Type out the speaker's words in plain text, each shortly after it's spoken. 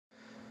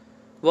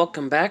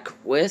Welcome back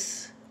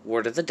with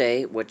Word of the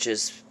Day, which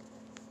is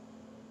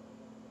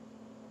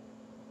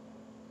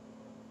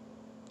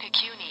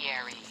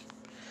Pecuniary.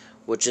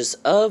 which is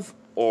of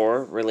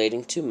or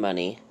relating to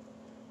money.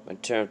 I'm going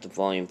to turn up the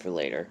volume for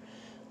later.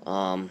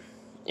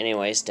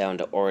 Anyways, down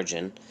to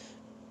origin.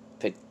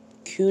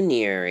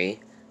 Pecuniary,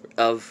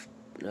 of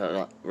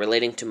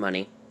relating to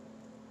money,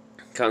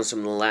 comes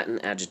from the Latin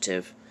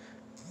adjective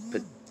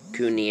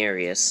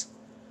pecuniarius,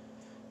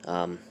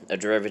 a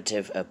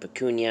derivative of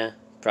pecunia,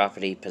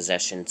 property,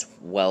 possessions,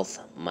 wealth,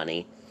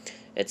 money.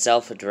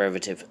 Itself a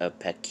derivative of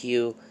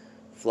pecu,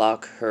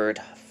 flock, herd,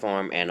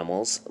 farm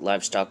animals,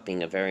 livestock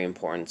being a very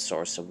important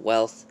source of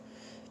wealth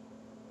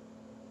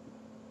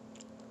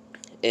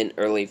in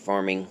early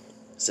farming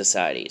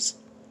societies.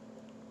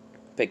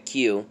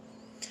 Pecu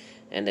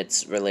and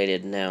its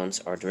related nouns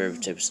are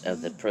derivatives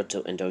of the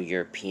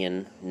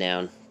Proto-Indo-European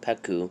noun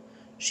pecu,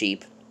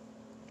 sheep,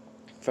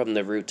 from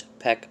the root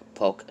pec,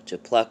 poke, to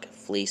pluck,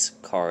 fleece,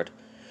 card,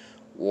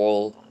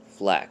 wool,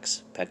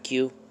 flax.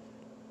 Pecu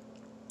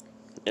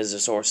is the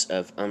source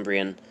of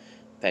Umbrian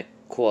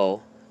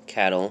pequo,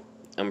 cattle.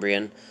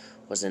 Umbrian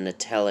was an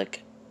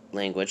Italic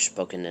language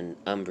spoken in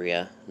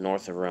Umbria,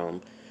 north of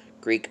Rome.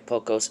 Greek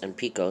pokos and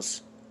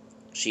pikos,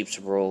 sheep's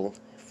wool,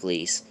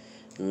 fleece,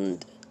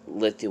 and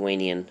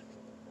Lithuanian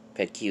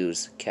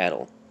pecus,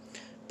 cattle.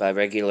 By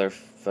regular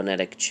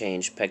phonetic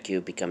change, pecu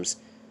becomes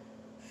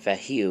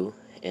fahiu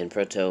in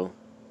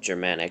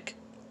Proto-Germanic,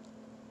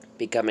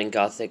 becoming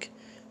Gothic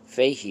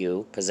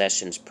fahiu,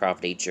 possessions,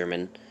 property,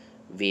 German,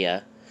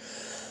 via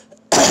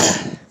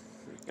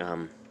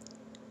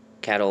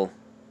cattle,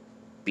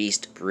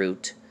 beast,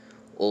 brute,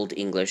 Old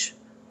English,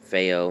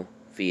 feo,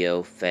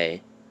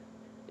 fe,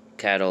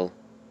 cattle,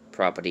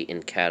 property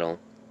in cattle,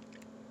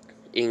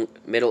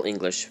 Middle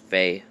English,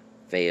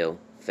 feo,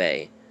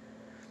 fe,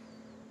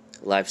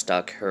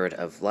 livestock, herd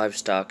of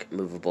livestock,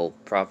 movable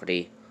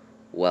property,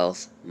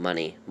 wealth,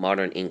 money,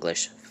 Modern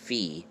English,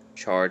 fee,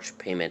 charge,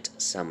 payment,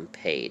 sum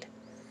paid,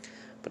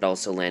 but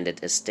also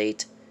landed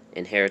estate,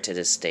 inherited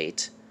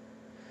estate,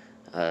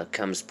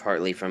 comes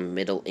partly from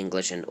Middle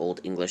English and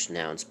Old English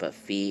nouns, but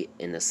fee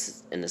in the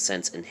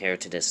sense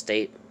inherited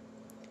estate,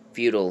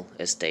 feudal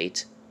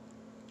estate,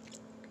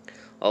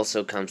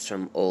 also comes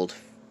from Old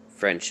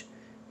French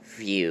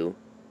vieux,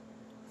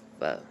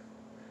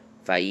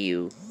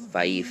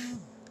 faif,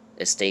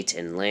 estate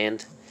in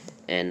land,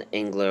 and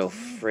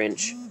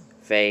Anglo-French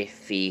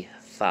fee,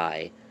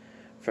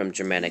 from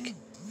Germanic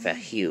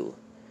fahiu.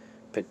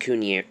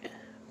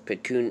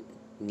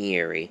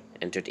 Pecuniary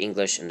entered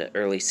English in the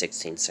early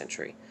 16th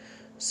century.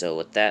 So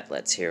with that,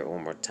 let's hear it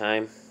one more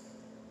time.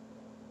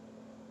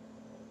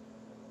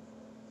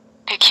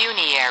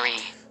 Pecuniary.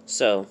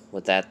 So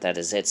with that, that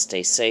is it.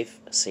 Stay safe.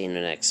 See you in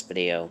the next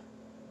video.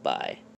 Bye.